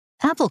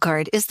Apple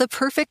Card is the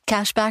perfect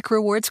cashback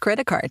rewards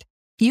credit card.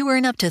 You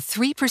earn up to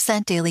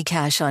 3% daily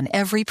cash on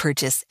every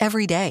purchase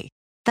every day.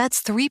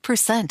 That's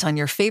 3% on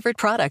your favorite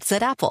products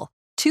at Apple,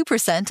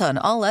 2% on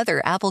all other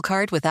Apple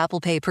Card with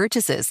Apple Pay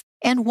purchases,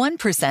 and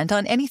 1%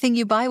 on anything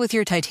you buy with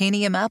your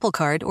titanium Apple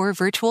Card or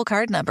virtual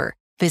card number.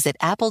 Visit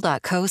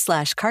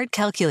apple.co/card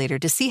calculator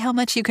to see how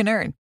much you can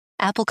earn.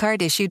 Apple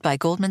Card issued by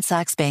Goldman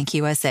Sachs Bank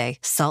USA,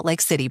 Salt Lake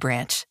City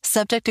branch.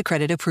 Subject to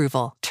credit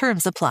approval.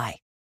 Terms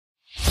apply.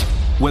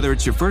 Whether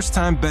it's your first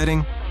time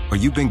betting or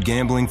you've been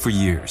gambling for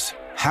years,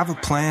 have a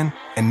plan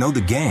and know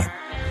the game.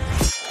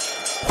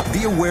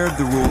 Be aware of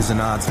the rules and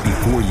odds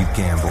before you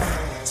gamble.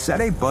 Set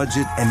a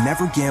budget and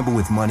never gamble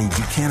with money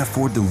you can't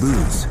afford to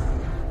lose.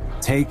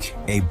 Take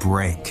a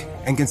break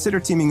and consider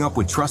teaming up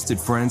with trusted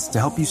friends to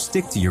help you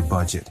stick to your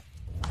budget.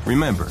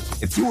 Remember,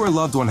 if you or a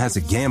loved one has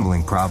a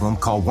gambling problem,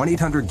 call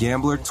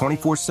 1-800-GAMBLER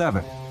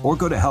 24/7 or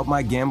go to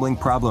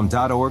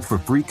helpmygamblingproblem.org for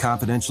free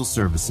confidential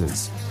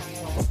services.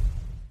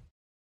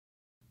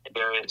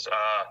 Darius,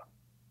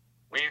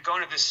 when you're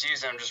going into this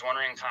season, I'm just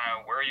wondering kind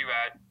of where are you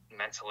at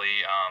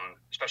mentally,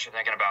 especially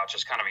thinking about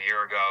just kind of a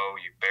year ago,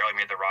 you barely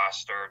made the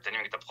roster, didn't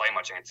even get to play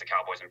much against the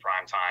Cowboys in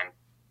prime time,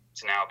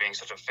 to now being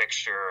such a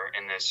fixture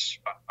in this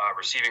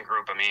receiving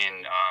group. I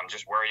mean,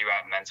 just where are you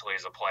at mentally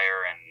as a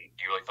player, and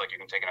do you really feel like you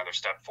can take another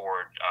step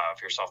forward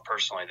for yourself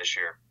personally this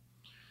year?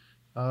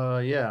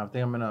 Yeah, I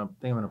think I'm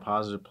in a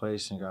positive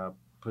place and got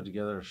put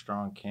together a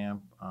strong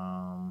camp.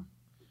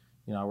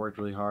 I worked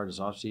really hard this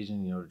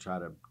offseason, to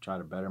try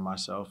to better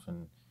myself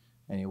in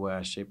any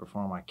way, shape, or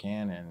form I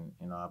can,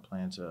 and I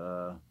plan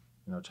to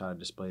try to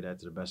display that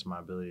to the best of my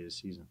ability this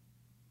season.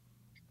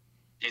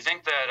 Do you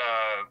think that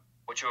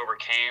what you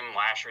overcame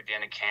last year at the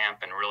end of camp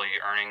and really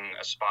earning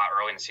a spot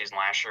early in the season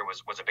last year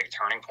was a big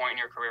turning point in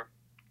your career?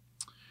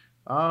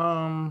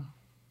 I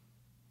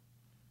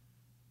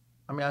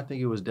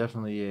think it was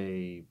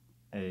definitely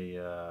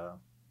a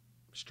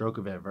stroke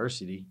of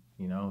adversity.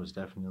 It was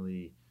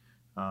definitely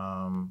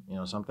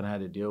something I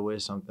had to deal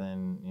with,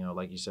 something,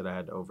 like you said, I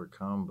had to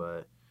overcome.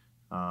 But,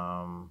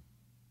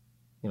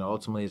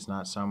 ultimately it's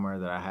not somewhere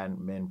that I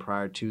hadn't been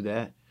prior to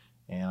that.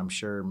 And I'm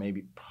sure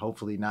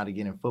hopefully not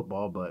again in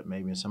football, but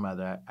maybe in some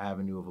other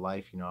avenue of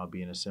life, I'll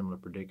be in a similar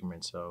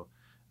predicament. So,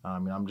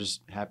 I'm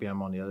just happy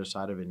I'm on the other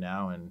side of it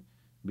now and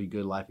be a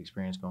good life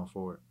experience going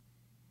forward.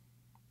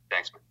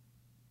 Thanks, man.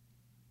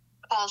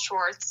 Paul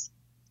Schwartz.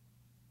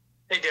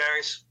 Hey,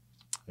 Darius.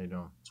 How you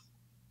doing?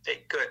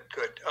 Hey, good.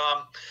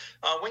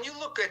 When you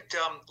look at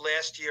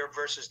last year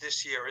versus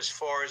this year, as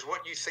far as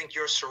what you think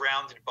you're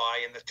surrounded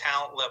by and the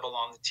talent level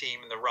on the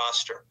team and the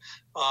roster,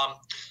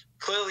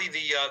 clearly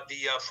the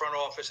front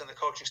office and the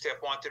coaching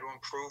staff wanted to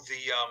improve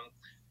the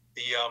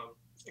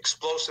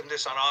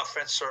explosiveness on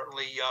offense.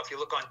 Certainly, if you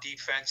look on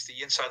defense,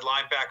 the inside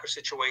linebacker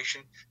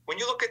situation. When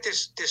you look at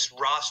this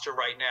roster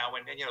right now,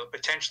 and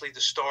potentially the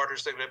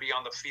starters that are going to be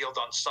on the field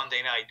on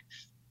Sunday night,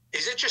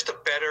 is it just a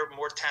better,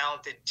 more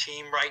talented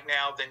team right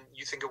now than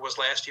you think it was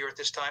last year at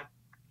this time?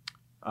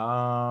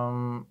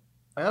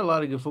 I had a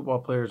lot of good football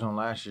players on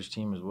last year's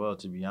team as well,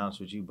 to be honest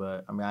with you.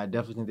 But, I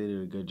definitely think they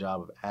did a good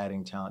job of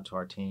adding talent to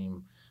our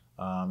team.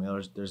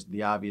 There's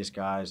the obvious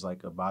guys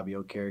like Bobby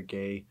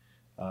Okereke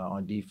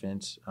on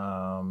defense,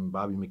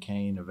 Bobby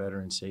McCain, a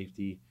veteran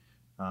safety.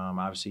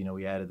 Obviously,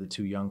 we added the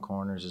two young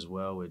corners as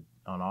well.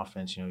 On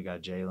offense, we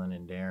got Jalen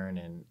and Darren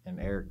and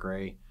Eric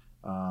Gray.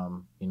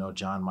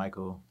 John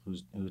Michael,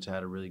 who's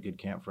had a really good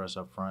camp for us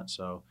up front.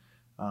 So,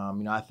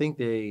 I think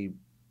they,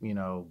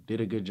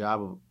 did a good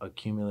job of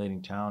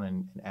accumulating talent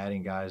and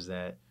adding guys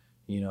that,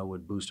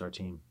 would boost our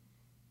team.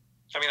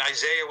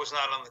 Isaiah was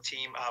not on the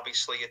team,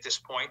 obviously, at this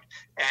point.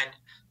 And,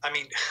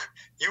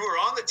 you were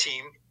on the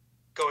team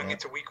going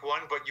into week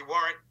one, but you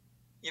weren't,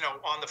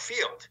 on the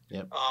field.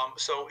 Yep.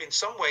 So in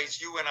some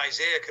ways, you and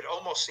Isaiah could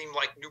almost seem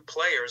like new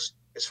players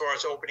as far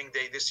as opening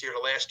day this year to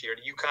last year.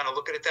 Do you kind of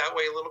look at it that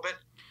way a little bit?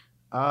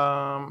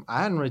 I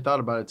hadn't really thought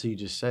about it till you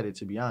just said it,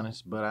 to be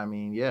honest. But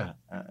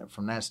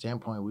from that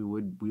standpoint, we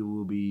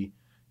will be,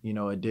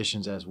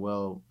 additions as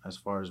well as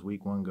far as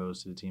week one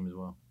goes to the team as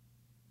well.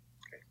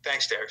 Okay.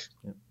 Thanks, Darius.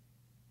 Yep.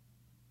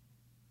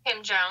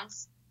 Tim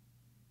Jones.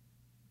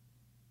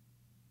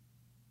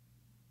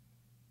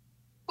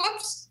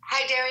 Whoops.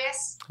 Hi,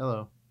 Darius.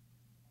 Hello.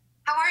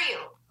 How are you?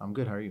 I'm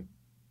good. How are you?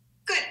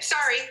 Good.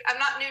 Sorry, I'm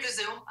not new to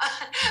Zoom.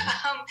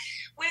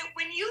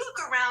 When you look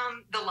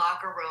around the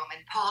locker room,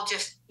 and Paul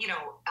just,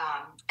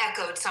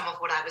 echoed some of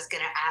what I was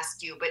going to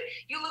ask you, but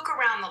you look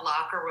around the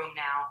locker room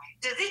now,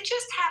 does it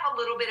just have a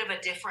little bit of a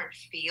different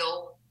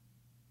feel?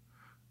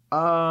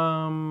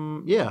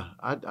 Yeah,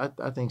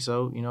 I think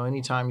so.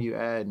 Anytime you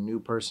add new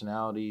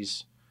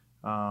personalities,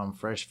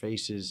 fresh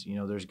faces,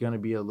 there's going to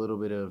be a little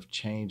bit of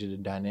change in the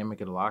dynamic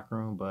of the locker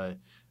room, but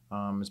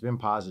it's been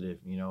positive.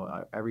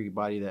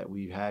 Everybody that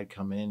we've had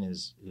come in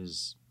is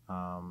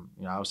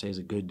I would say is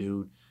a good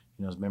dude.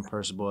 Has been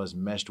personable, has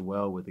meshed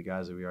well with the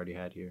guys that we already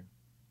had here.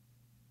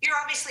 you're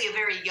obviously a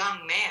very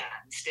young man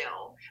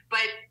still,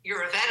 but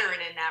you're a veteran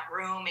in that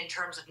room in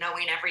terms of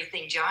knowing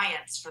everything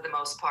Giants for the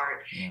most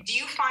part. Yeah. Do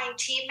you find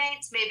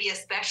teammates, maybe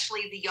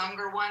especially the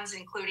younger ones,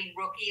 including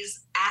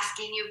rookies,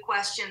 asking you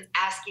questions,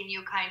 asking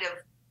you kind of,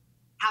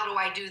 how do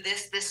I do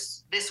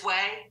this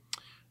way?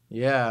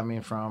 Yeah, I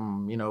mean,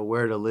 from,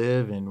 where to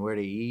live and where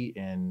to eat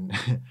and,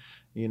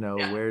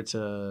 where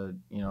to,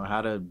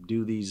 how to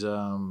do these, what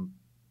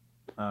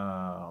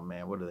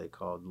are they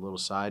called? Little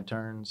side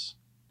turns.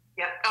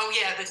 Yeah. Oh,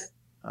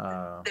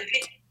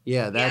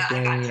 yeah. That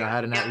thing,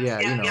 how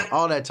to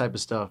all that type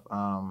of stuff.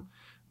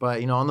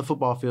 But, on the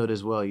football field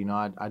as well,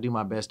 I do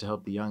my best to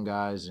help the young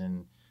guys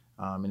and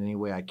in any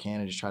way I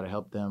can and just try to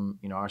help them.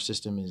 Our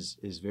system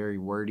is very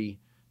wordy,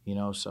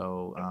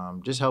 so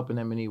just helping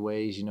them in any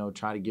ways,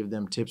 try to give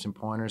them tips and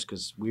pointers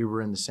because we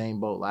were in the same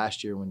boat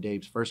last year when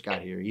Dave first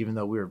got here. Even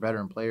though we were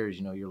veteran players,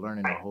 you're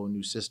learning a whole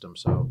new system.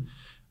 So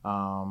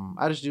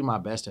I just do my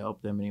best to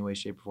help them in any way,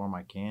 shape, or form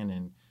I can.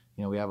 And,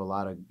 we have a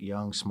lot of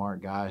young,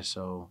 smart guys,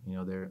 so,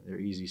 they're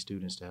easy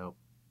students to help.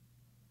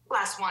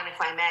 Last one, if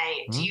I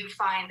may. Mm-hmm. Do you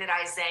find that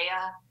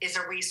Isaiah is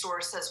a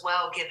resource as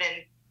well,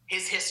 given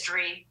his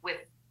history with,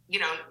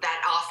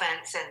 that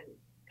offense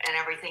and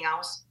everything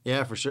else?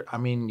 Yeah, for sure. I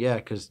mean, yeah,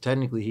 because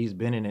technically he's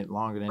been in it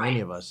longer than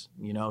any of us,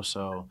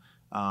 so,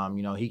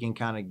 he can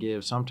kind of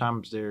give –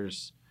 sometimes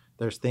there's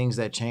things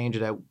that change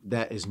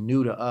that is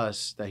new to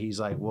us that he's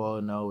like,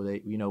 well, no,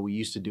 we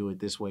used to do it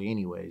this way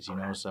anyways,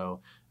 so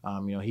 –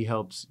 he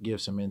helps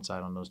give some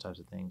insight on those types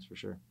of things for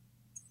sure.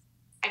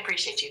 I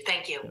appreciate you.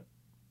 Thank you. Yep.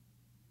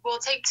 We'll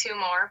take two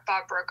more.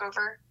 Bob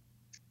Brookover.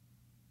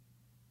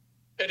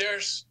 Hey,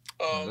 Darius.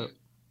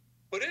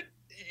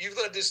 You've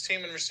led this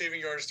team in receiving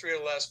yards 3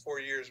 of the last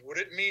 4 years. Would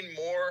it mean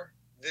more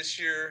this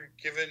year,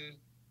 given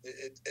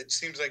it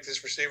seems like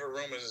this receiver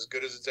room is as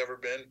good as it's ever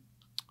been?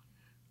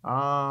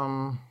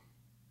 I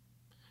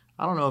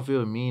don't know if it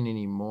would mean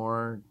any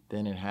more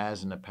than it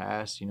has in the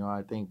past.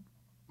 I think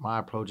my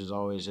approach is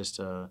always just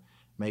to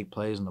make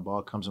plays when the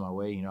ball comes my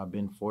way. I've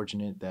been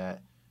fortunate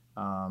that,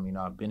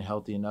 I've been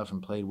healthy enough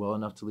and played well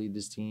enough to lead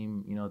this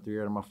team,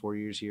 3 out of my 4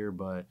 years here.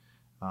 But,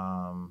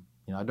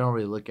 I don't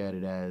really look at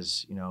it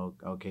as,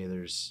 okay,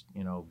 there's,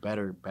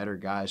 better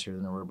guys here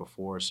than there were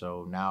before.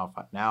 So now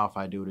if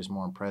I do it, it's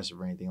more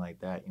impressive or anything like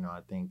that. I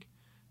think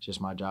it's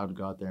just my job to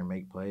go out there and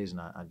make plays, and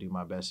I do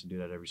my best to do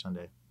that every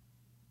Sunday.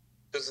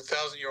 Does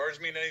 1,000 yards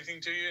mean anything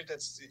to you?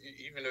 That's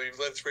even though you've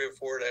led 3 or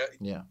 4.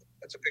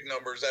 That's a big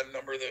number. Is that a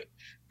number that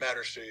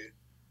matters to you?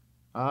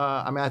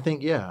 I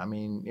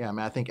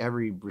think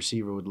every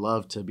receiver would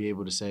love to be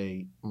able to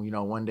say,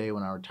 one day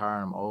when I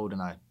retire, I'm old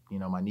and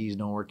my knees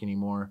don't work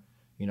anymore.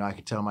 I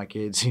could tell my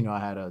kids, I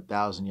had a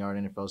 1,000-yard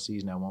NFL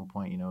season at one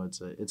point.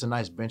 It's a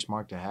nice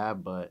benchmark to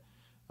have, but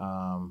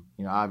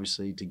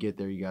obviously to get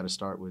there, you got to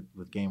start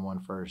with game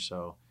one first.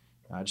 So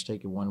I just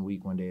take it 1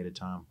 week, 1 day at a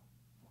time.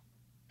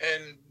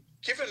 And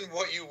given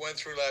what you went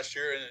through last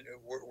year and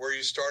where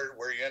you started,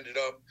 where you ended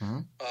up, mm-hmm.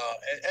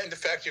 And the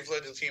fact you've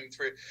led the team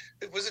 3,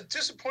 was it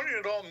disappointing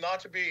at all not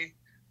to be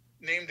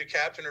named a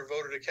captain or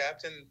voted a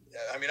captain?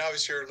 I mean,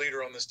 obviously you're a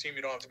leader on this team.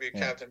 You don't have to be a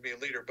captain to be a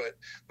leader, but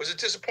was it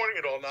disappointing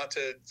at all not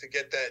to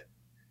get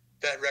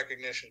that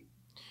recognition?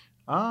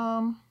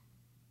 I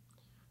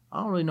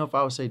don't really know if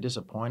I would say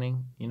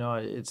disappointing.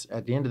 It's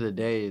at the end of the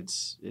day,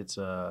 it's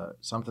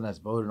something that's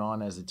voted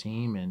on as a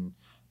team, and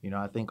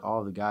I think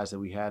all the guys that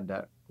we had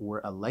that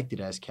were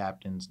elected as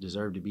captains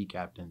deserve to be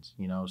captains.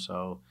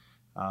 So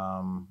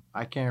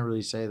I can't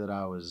really say that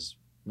I was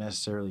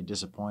necessarily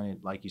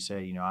disappointed. Like you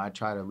say, I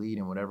try to lead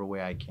in whatever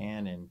way I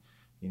can, and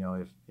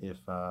if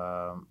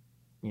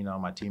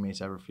my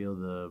teammates ever feel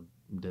the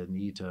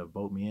need to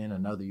vote me in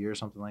another year or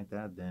something like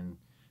that, then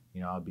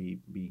I'll be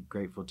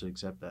grateful to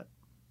accept that.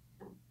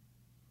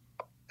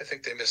 I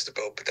think they missed the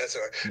boat, but that's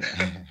all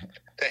right.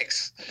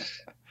 Thanks.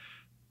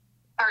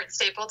 Art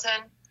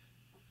Stapleton.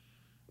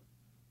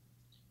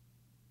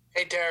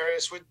 Hey,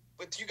 Darius,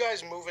 with you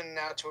guys moving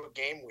now to a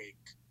game week,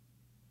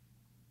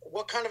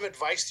 what kind of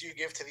advice do you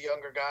give to the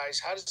younger guys?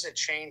 How does it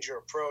change your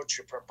approach,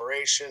 your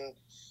preparation,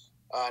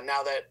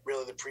 now that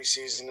really the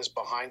preseason is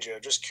behind you?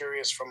 Just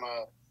curious from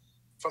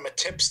a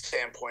tip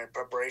standpoint,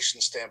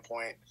 preparation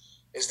standpoint,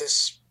 is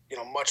this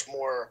much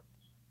more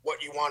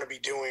what you want to be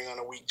doing on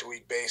a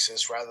week-to-week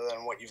basis rather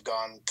than what you've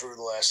gone through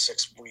the last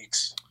 6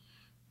 weeks?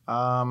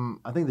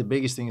 I think the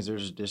biggest thing is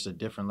there's just a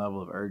different level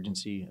of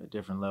urgency, a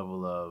different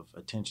level of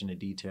attention to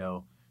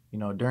detail.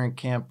 During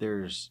camp,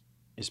 there's,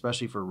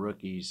 especially for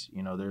rookies,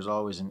 there's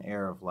always an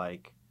air of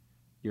like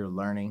you're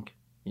learning,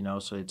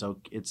 so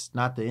it's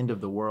not the end of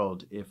the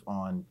world if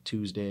on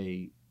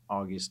Tuesday,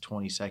 August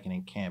 22nd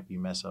in camp, you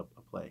mess up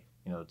a play.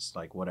 It's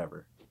like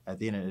whatever. At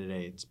the end of the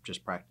day, it's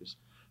just practice.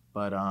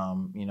 But,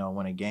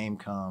 when a game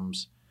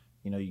comes,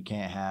 you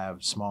can't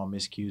have small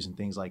miscues and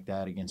things like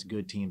that against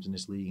good teams in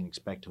this league and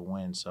expect to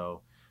win.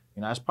 So,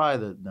 that's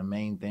probably the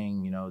main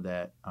thing,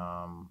 that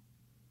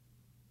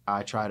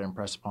I try to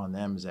impress upon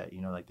them is that,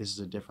 this is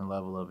a different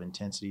level of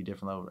intensity,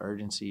 different level of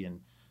urgency,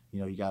 and,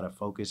 you got to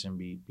focus and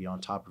be on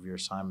top of your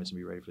assignments and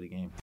be ready for the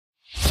game.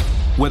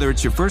 Whether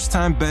it's your first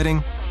time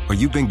betting or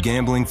you've been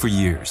gambling for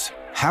years,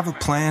 have a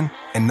plan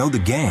and know the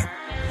game.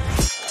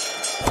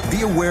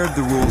 Be aware of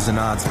the rules and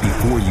odds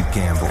before you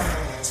gamble.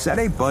 Set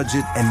a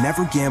budget and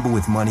never gamble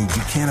with money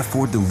you can't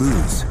afford to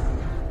lose.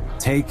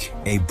 Take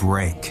a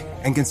break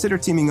and consider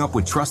teaming up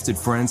with trusted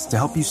friends to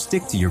help you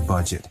stick to your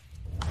budget.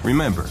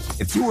 Remember,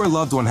 if you or a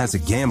loved one has a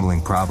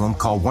gambling problem,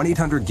 call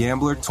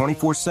 1-800-GAMBLER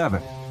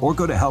 24/7 or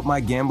go to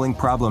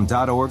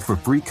helpmygamblingproblem.org for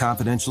free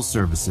confidential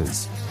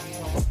services.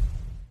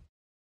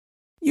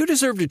 You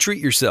deserve to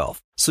treat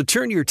yourself, so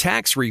turn your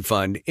tax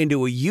refund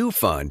into a U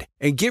fund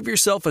and give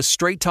yourself a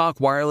Straight Talk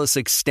Wireless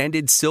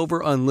Extended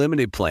Silver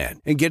Unlimited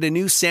plan and get a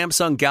new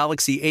Samsung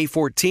Galaxy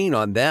A14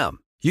 on them.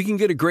 You can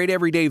get a great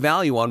everyday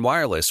value on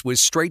wireless with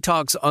Straight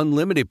Talk's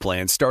Unlimited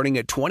plan starting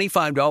at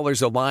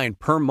 $25 a line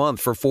per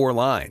month for 4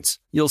 lines.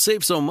 You'll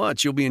save so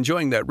much you'll be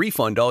enjoying that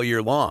refund all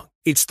year long.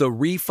 It's the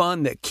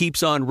refund that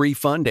keeps on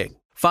refunding.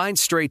 Find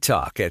Straight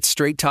Talk at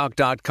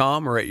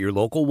straighttalk.com or at your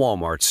local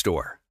Walmart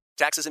store.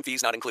 Taxes and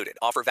fees not included.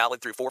 Offer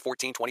valid through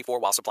 4/14/24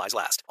 while supplies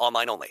last.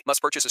 Online only.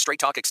 Must purchase a Straight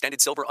Talk Extended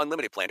Silver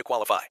Unlimited plan to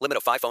qualify. Limit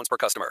of 5 phones per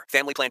customer.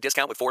 Family plan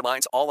discount with 4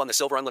 lines all on the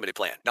Silver Unlimited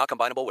plan. Not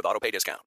combinable with auto pay discount.